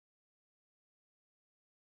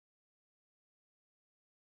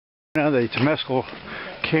Now the Temescal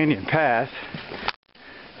Canyon path,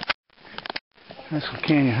 Temescal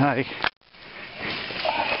Canyon hike.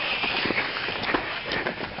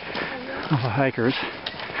 All the hikers.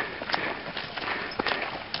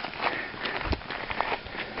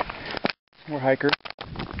 More hikers.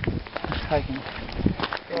 Just hiking.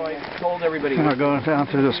 So I told everybody. We're going down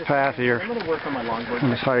through this path here. I'm going to work on my longboard. On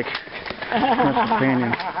this hike. Temescal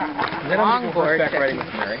Canyon. Then I'm going to go horseback riding with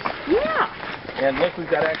Mary. Yeah. And look, we've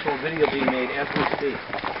got actual video being made as we speak.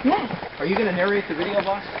 Yes. Are you going to narrate the video,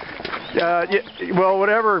 boss? Yeah, well,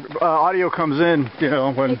 whatever audio comes in, you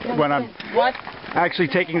know, when I'm actually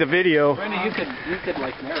taking the video. Brenda, you could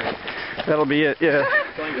like narrate. That'll be it. Yeah.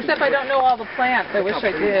 Except I don't know all the plants. I wish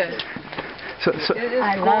I did. So, It is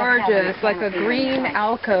gorgeous, like a green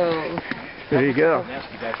alcove. there you go.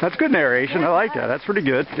 That's good narration. I like that. That's pretty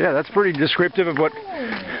good. Yeah, that's pretty descriptive of what.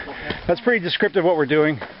 That's pretty descriptive of what we're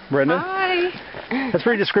doing, Brenda. Hi. That's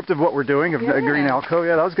pretty descriptive of what we're doing. Of a green alcove.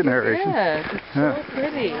 Yeah, that was good narration. Yes, it's so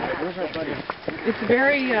pretty. It's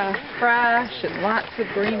very fresh and lots of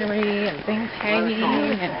greenery and things hanging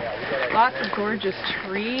and lots of gorgeous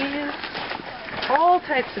trees. All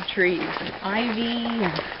types of trees, and ivy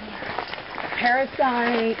and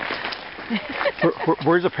parasite.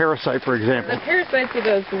 Where's a parasite, for example? The parasites are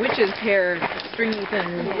those witch's hair stringy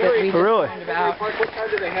things that we just learned about. What time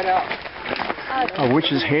do they head out? A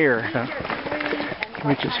witch's hair.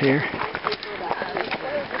 Witch's hair.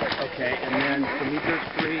 Okay, and then the meters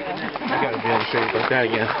 3, and then You gotta be able to show you about that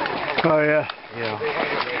again. Oh yeah. Yeah.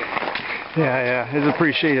 Yeah. It's a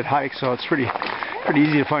pretty shaded hike, so it's pretty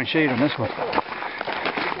easy to find shade on this one.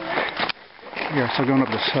 Yeah, so going up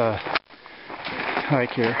this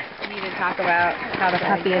hike here. We need to talk about how the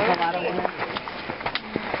puppy is a lot of work.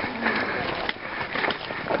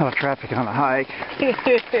 A lot of traffic on the hike.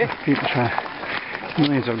 People trying,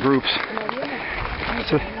 millions of groups.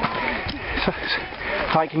 So,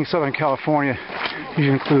 hiking Southern California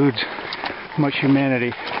usually includes much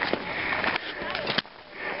humanity.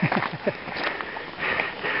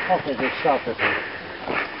 Okay, just stop it.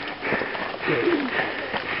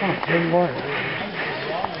 Here we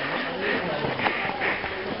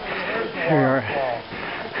are.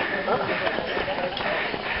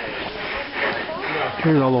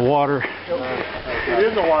 Here's all the water. It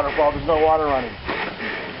is a waterfall. There's no water running.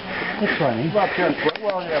 It's running. It's about 10 foot.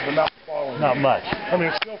 Well, yeah, but not falling. Not much. I mean,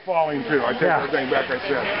 it's still falling, too. I take everything back I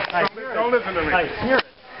said. Don't listen to me. I hear it.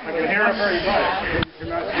 I can hear it very much. You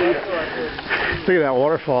cannot see it. Look at that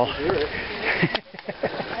waterfall.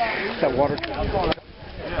 That water.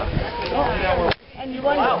 And you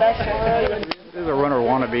won the best one. There's a runner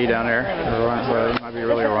wannabe down there. Well, he might be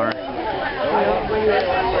really a runner.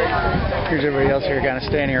 Here's everybody else here kind of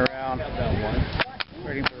standing around,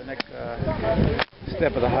 waiting for the next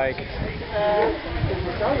step of the hike.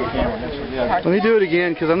 Let me do it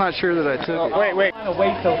again because I'm not sure that I took it. Wait. I'm going to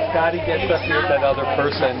wait till Scotty gets up here with that other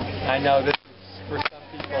person. I know this is for some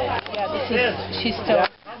people. Yeah, she's still.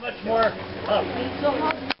 How much more up?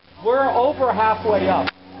 We're over halfway up.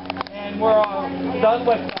 And we're done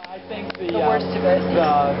with, I think, the worst of it.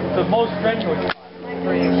 The most strenuous.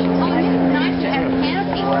 Nice to have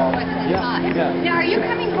canopy for what's hot. Yeah. Now, are you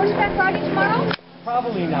coming horseback riding tomorrow?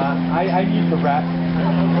 Probably not. I need the rest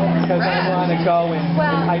because I want to go and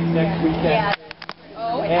hike next weekend. Yeah.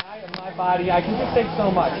 Oh. And my body, I can just take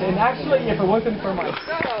so much. And actually, if it wasn't for my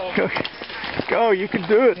Go, you can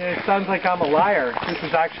do it. it sounds like I'm a liar. This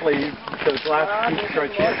is actually the last piece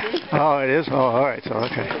right here. Oh, it is. Oh, all right. So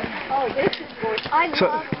okay. Oh, this is gorgeous. I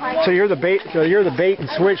love hiking. So you're the bait. So you're the bait and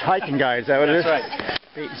switch hiking guy. Is that what it is? That's right.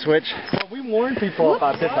 Bait and switch. Well, we warn people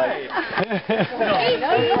about this hike. Hey,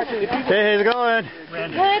 how's it going?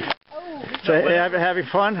 Good. So, having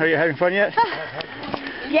fun? Are you having fun yet?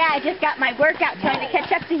 Yeah, I just got my workout trying to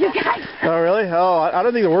catch up to you guys. Oh, really? Oh, I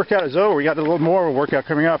don't think the workout is over. We got a little more of a workout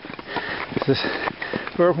coming up.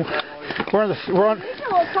 We're on. These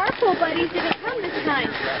are old carpool buddies didn't come this time.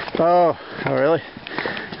 Oh, really?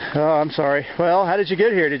 Oh, I'm sorry. Well, how did you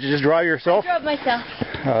get here? Did you just drive yourself? I drove myself.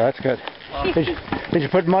 Oh, that's good. Did you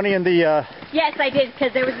put money in the? Yes, I did,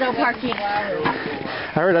 because there was no parking.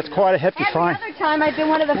 I heard that's quite a hefty fine. Every other time I've been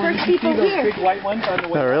one of the first people here. Big white ones on the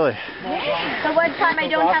way. Oh, really? The one time I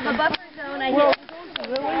don't have a buffer zone, I hit a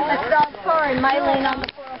stalled car in my lane on the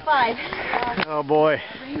 405. Oh boy.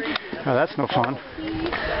 Oh, that's no fun.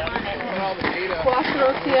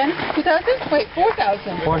 2,000? Wait,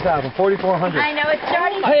 4,000. 4,000, 4,400. I know it's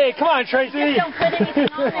starting. Hey, come on, Tracy. Just don't put anything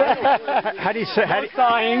on there. How do you say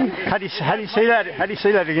that? How do you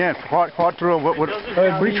say that again? Quattro. What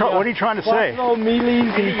are you trying to say? Quattro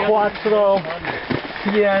milis y quattro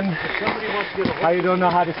cien. I don't know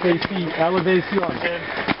how to say feet. Elevation.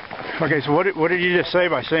 Okay, so what did you just say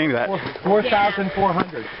by saying that?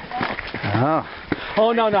 4,400. Oh.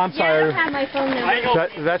 Oh, no, I'm Yeah, I sorry. don't have my phone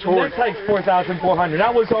number. That's what This hike's 4,400.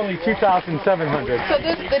 That was only 2,700. So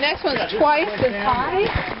the next one's twice as high?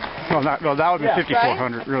 well, that would be Yeah.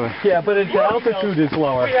 5,400, really. Yeah, but the altitude is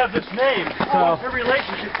lower. We have this name. So, What's the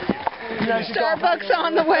relationship to you? Starbucks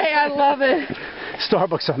on the way. I love it.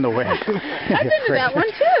 Starbucks on the way. I've been to that one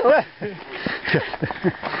too.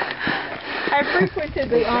 I frequented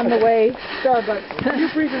the on the way Starbucks. are you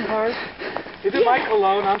breathing hard? Is it my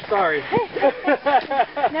cologne? I'm sorry. No,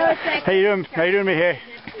 it's like How you doing? How you doing, me? Hey.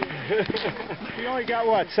 You only got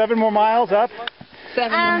what? 7 more miles up?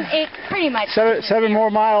 7 it's pretty much. Seven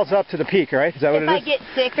more miles up to the peak, right? Is that what If it I is? get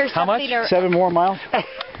sick or How much? something, or 7 more miles.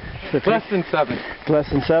 The peak? Less than 7. Less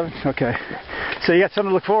than 7? Okay. So you got something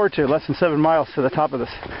to look forward to. Less than 7 miles to the top of this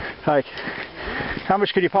hike. How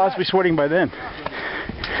much could you possibly be sweating by then?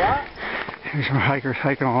 Here's our hikers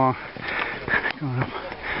hiking along. Going up.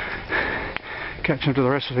 Catching up to the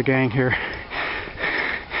rest of the gang here.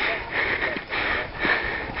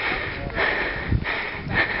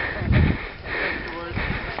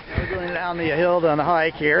 We're going down the hill on the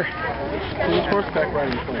hike here. Horseback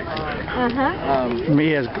riding place.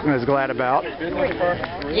 Me is glad about.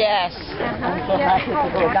 Yes.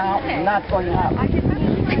 not going up.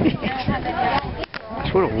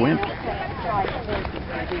 What a wimp.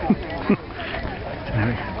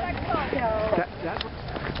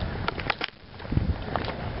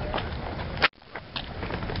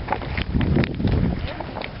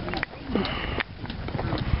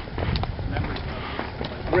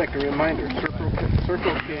 Rick, a reminder,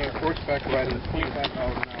 Circle King horseback riding is 25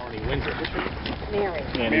 miles an hour and he wins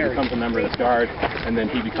it. And he becomes a member of this guard, and then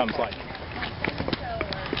he becomes like...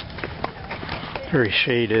 Very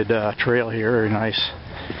shaded trail here, very nice,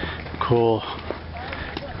 cool,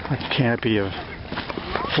 like a canopy of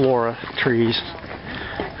flora, trees,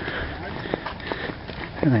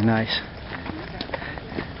 really nice.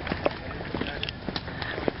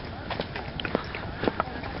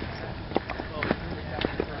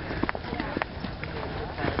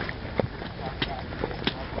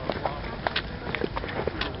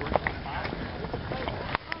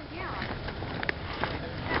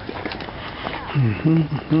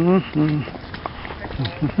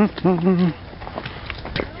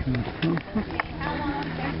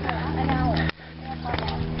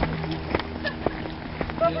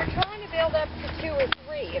 But we're trying to build up to 2 or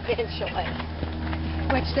 3 eventually.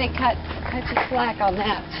 Which they cut you slack on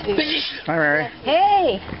that too. Hi, Mary.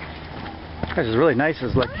 Hey! This is really nice.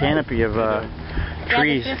 It's like canopy of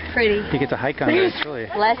trees. Yeah, this is pretty. You get to hike on it. It's really,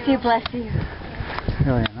 Bless you, bless you.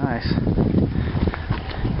 really nice.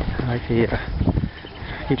 I like the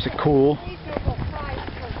keeps it cool.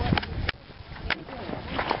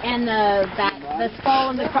 And the skull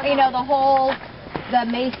and the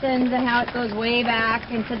Masons and how it goes way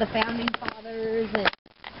back into the founding fathers and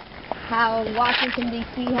how Washington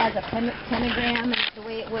D.C. has a pentagram and the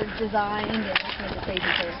way it was designed and all kinds of crazy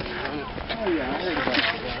things. Oh yeah, I heard about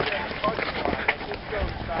that.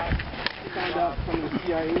 We found out from the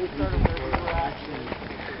CIA were actually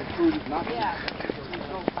recruited not to.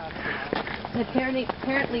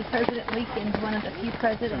 Apparently President Lincoln's one of the few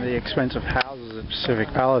presidents. Some of the expensive houses at Pacific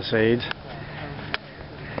Palisades.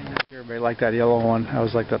 Everybody liked that yellow one. That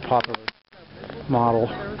was like the popular model.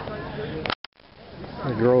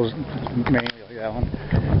 The girls mainly like that one.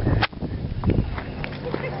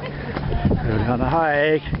 Going on the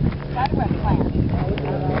hike.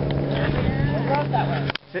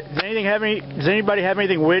 Does anybody have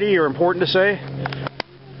anything witty or important to say?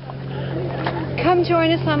 Come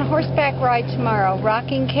join us on a horseback ride tomorrow.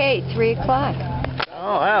 Rocking K, 3 o'clock.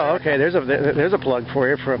 Oh wow, okay. There's a plug for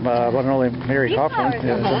you from one and only Mary Hoffman.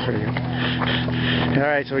 Yeah, that's pretty good. All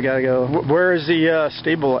right, so we gotta go. Where is the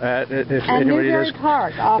stable at? If anybody does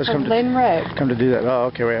Park off does of come to- Lynn Road. come to do that. Oh,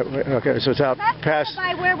 okay. Okay, so it's out past.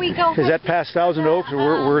 By where we go. Is that past Thousand Oaks,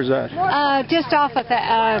 or where is that? Just off of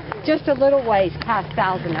the, just a little ways past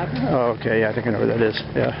Thousand Oaks. Oh, okay. Yeah, I think I know where that is.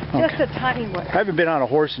 Yeah. Just Okay. a tiny way. I haven't been on a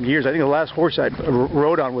horse in years. I think the last horse I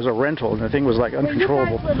rode on was a rental, and the thing was like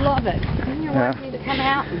uncontrollable. You guys would love it. And you're Yeah. welcome to come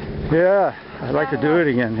out. Yeah, I'd like to do it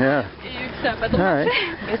again. Yeah. All right.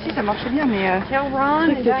 Tell Ron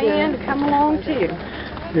and Diane to come along too.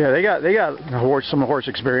 Yeah, they got some horse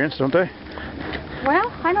experience, don't they? Well,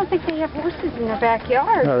 I don't think they have horses in their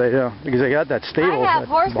backyard. No, they don't, because they got that stable, I have that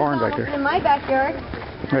horses barn back almost there. in my backyard.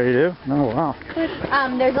 Oh, you do? Oh, wow.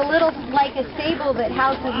 There's a little, like a stable that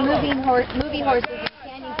houses moving horses and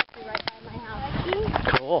canyon country right by my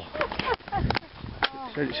house. Cool.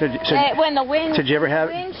 when the wind, did you ever have?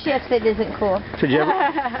 Wind shifts, it isn't cool. Did you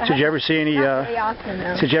ever see any? Very often,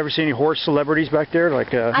 though. Did you ever see any horse celebrities back there?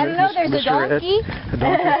 Like I don't know. There's a donkey. A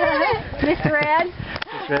donkey. Mr. Ed.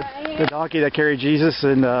 The donkey that carried Jesus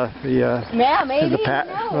in the Yeah, maybe. in the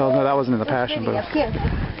well, no, that wasn't in the Passion, but.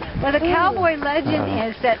 Well, the cowboy legend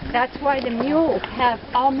is that's why the mules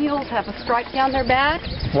all mules have a stripe down their back.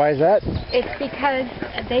 Why is that? It's because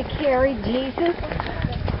they carry Jesus,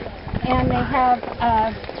 and they have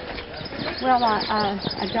a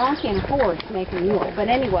donkey and a horse make a mule. But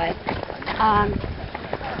anyway,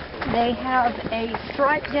 they have a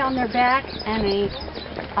stripe down their back and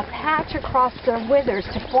a patch across their withers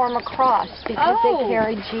to form a cross because they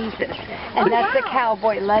carry Jesus, and that's the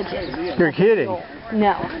cowboy legend. You're kidding.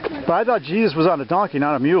 No. But I thought Jesus was on a donkey,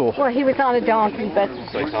 not a mule. Well, he was on a donkey, but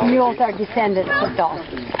mules are descendants of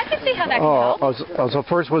donkeys. I can see how that can help. So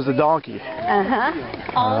first was the donkey. Uh-huh.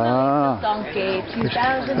 Donkey,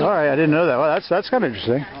 2000. All right, I didn't know that. Well, that's kind of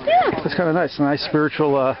interesting. Yeah. That's kind of nice. A nice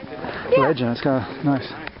spiritual legend. That's kind of nice.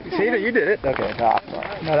 See that you did it? Okay.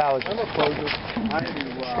 No, that was.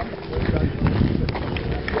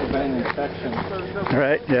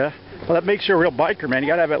 Right. Yeah. Well, that makes you a real biker, man. You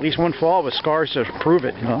got to have at least one fall with scars to prove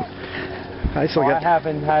it, you know. I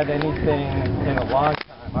haven't had anything in a long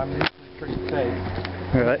time. I'm usually pretty safe.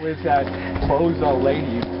 Right. With that bozo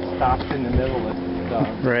lady who stops in the middle of the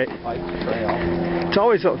bike trail.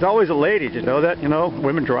 It's always a lady. Did you know that? You know,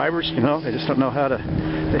 women drivers. You know, they just don't know how to.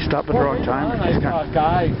 They stop at the wrong time. I saw a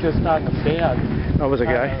guy just on the bed. Oh, was a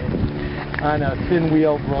guy? On a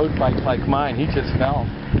thin-wheeled road bike like mine. He just fell.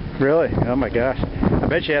 Really? Oh my gosh. I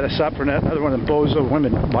bet you had to stop for another one of them bozo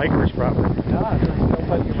women bikers probably. Yeah, there's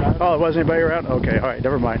nobody around. Oh, there wasn't anybody around? Okay, all right,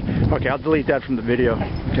 never mind. Okay, I'll delete that from the video.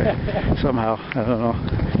 Okay. Somehow, I don't know.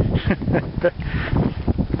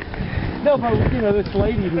 No, but you know, this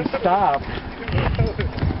lady who stopped,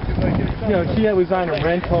 you know, she was on a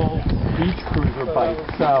rental beach cruiser bike,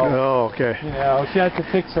 so oh, okay. You know, she had to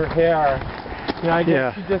fix her hair. You know, I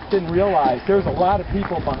guess she just didn't realize there was a lot of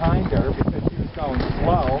people behind her because she was going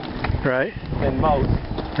slow. Right. Than most.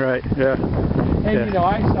 Right. Yeah. And you know,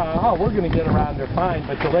 I saw, we're going to get around her fine,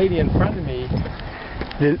 but the lady in front of me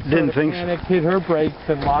didn't think. Panicked, hit her brakes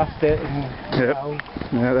and lost it, and you know,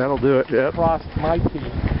 yeah, that'll do it. Yeah. Crossed my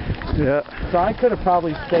teeth. Yeah. So I could have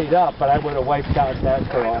probably stayed up, but I would have wiped out that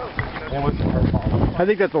girl. It wasn't her fault. I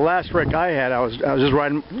think that's the last wreck I had. I was just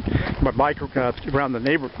riding my bike around the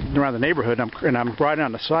neighborhood, and I'm riding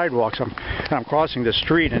on the sidewalks. I'm crossing the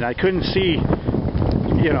street, and I couldn't see.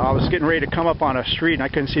 You know, I was getting ready to come up on a street, and I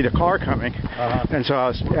couldn't see the car coming, and so I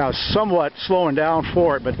was somewhat slowing down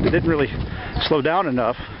for it, but it didn't really slow down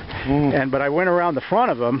enough. But I went around the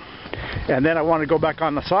front of them, and then I wanted to go back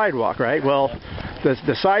on the sidewalk. Right. Well,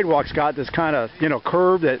 the sidewalk's got this kind of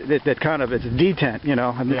curve that kind of it's a detent. You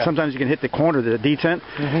know, and sometimes you can hit the corner of the detent.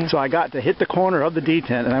 So I got to hit the corner of the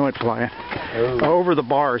detent, and I went flying over the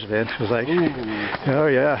bars. Man, it was like, oh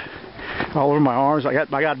yeah. All over my arms. I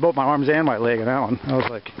got both my arms and my leg in that one. I was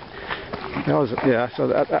like, so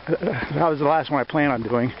that was the last one I plan on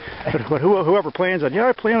doing. But whoever plans on,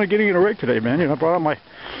 I plan on getting in a rig today, man. You know, I brought out my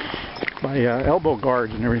elbow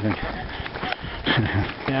guards and everything.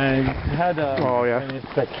 And it had and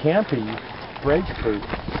it's a campy brake boot.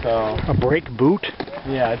 So a brake boot?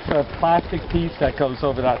 Yeah, it's a plastic piece that goes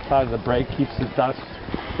over that side of the brake, keeps the dust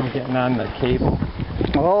from getting on the cable.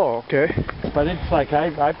 Oh, okay. But it's like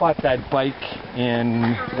I bought that bike in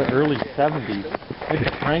the early 70s. It's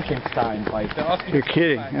a Frankenstein bike. You're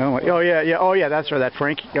kidding? Oh yeah, that's right. That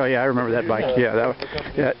Frankie. Oh yeah, I remember that bike. Yeah,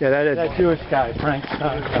 that is. That Jewish guy,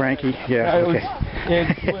 Frankie. Yeah. It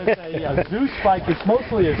was a Zeus bike. It's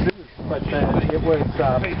mostly a Zeus, but it was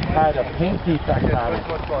had a paint defect on it.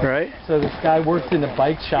 Right. So this guy worked in the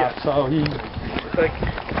bike shop, so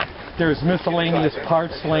there's miscellaneous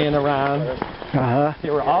parts laying around. They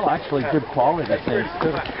were all actually good quality things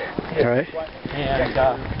too. Right. And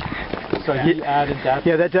so he added that.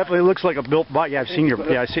 Yeah, that definitely looks like a built bike. Yeah, I've seen your.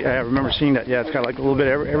 Yeah, I remember seeing that. Yeah, it's got like a little bit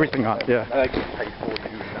of everything on it. Yeah.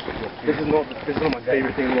 This is not my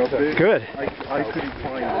favorite thing in the world to do. Good. I couldn't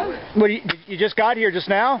find it. What, you just got here just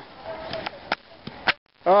now?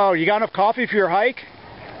 Oh, you got enough coffee for your hike?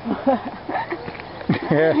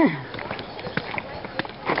 Yeah.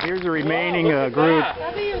 Here's the remaining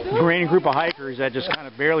group of hikers that just kind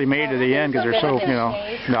of barely made to the end because they're so, no,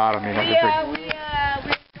 I don't mean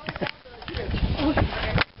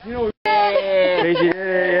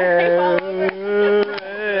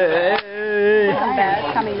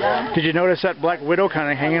Did you notice that black widow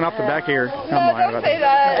kind of hanging off the back of your? No, don't say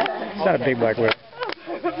that. It's not a big black widow.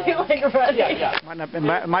 feeling running. Yeah.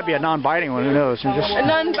 It might be a non-biting one. Who knows? A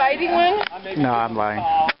non-biting one? No, I'm lying.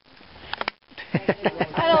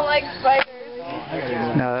 I don't like spiders.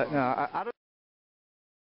 No, I don't.